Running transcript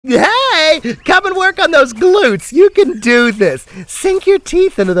Hey, come and work on those glutes. You can do this. Sink your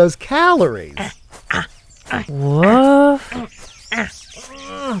teeth into those calories. What?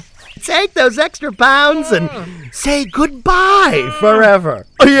 Take those extra pounds and say goodbye forever.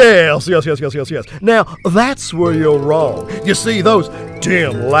 Yes. Now, that's where you're wrong. You see, those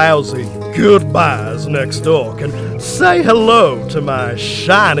damn lousy goodbyes next door can say hello to my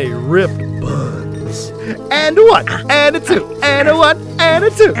shiny, ripped buns. And a one, and a two, and a one, and a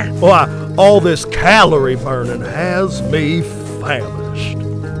two. Why, all this calorie burning has me famished.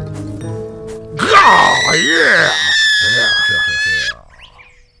 Oh, yeah!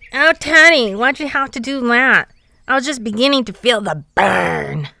 Oh, Teddy, why'd you have to do that? I was just beginning to feel the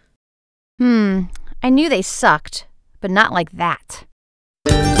burn. I knew they sucked, but not like that.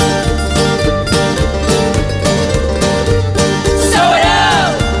 Sew it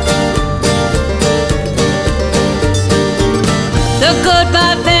out! The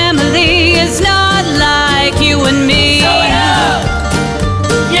Goodbye family is not like you and me. Sew it out!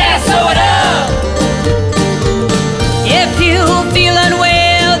 Yeah, sew it out! If you feel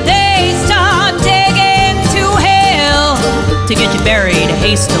unwell, they start digging to hell to get you buried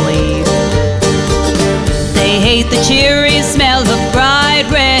hastily. They hate the cheery smell of bright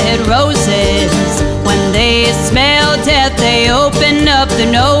red roses. When they smell death, they open up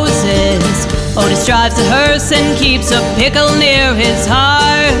their noses. Otis drives a hearse and keeps a pickle near his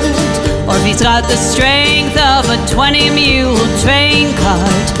heart. Orphie's got the strength of a 20-mule train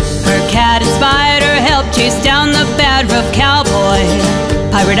cart. Her cat and spider help chase down the bad rough cowboy.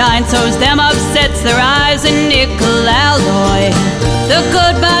 Pyridine sews them up, sets their eyes in nickel alloy. The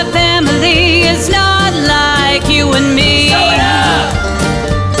Goodbye family is not like you and me. Sew it up!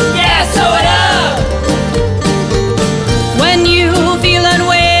 Yeah, sew it up! When you feel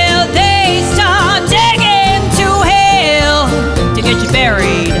unwell, they start digging to hell to get you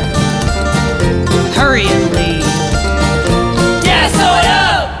buried hurriedly. Yeah, sew it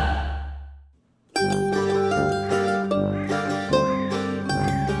up!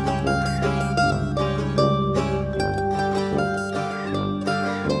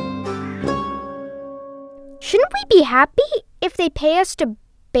 Shouldn't we be happy if they pay us to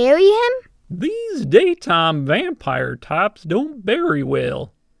bury him? These daytime vampire types don't bury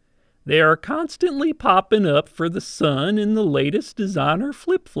well. They are constantly popping up for the sun in the latest designer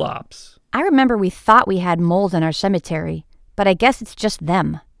flip-flops. I remember we thought we had moles in our cemetery, but I guess it's just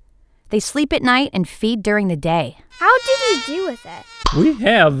them. They sleep at night and feed during the day. How did you do with it? We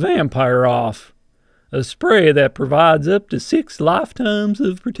have Vampire Off, a spray that provides up to 6 lifetimes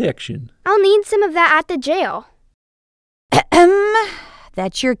of protection. I'll need some of that at the jail.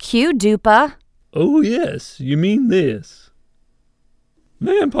 That's your cue, Dupa. Oh yes, you mean this.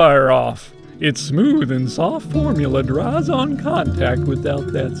 Vampire Off. Its smooth and soft formula dries on contact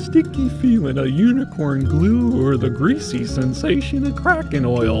without that sticky feeling of unicorn glue or the greasy sensation of Kraken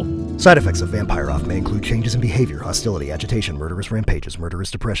oil. Side effects of Vampire Off may include changes in behavior, hostility, agitation, murderous rampages, murderous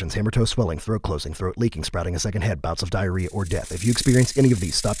depressions, hammer toe swelling, throat closing, throat leaking, sprouting a second head, bouts of diarrhea, or death. If you experience any of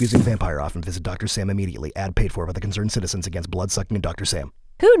these, stop using Vampire Off and visit Dr. Sam immediately. Ad paid for by the concerned citizens against blood-sucking and Dr. Sam.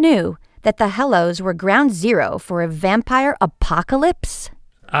 Who knew that the Helios were ground zero for a vampire apocalypse?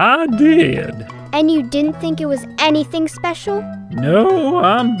 I did. And you didn't think it was anything special? No,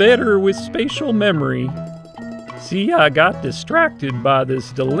 I'm better with spatial memory. See, I got distracted by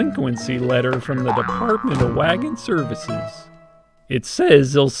this delinquency letter from the Department of Wagon Services. It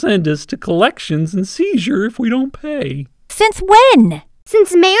says they'll send us to collections and seizure if we don't pay. Since when?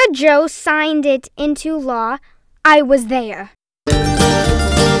 Since Mayor Joe signed it into law, I was there.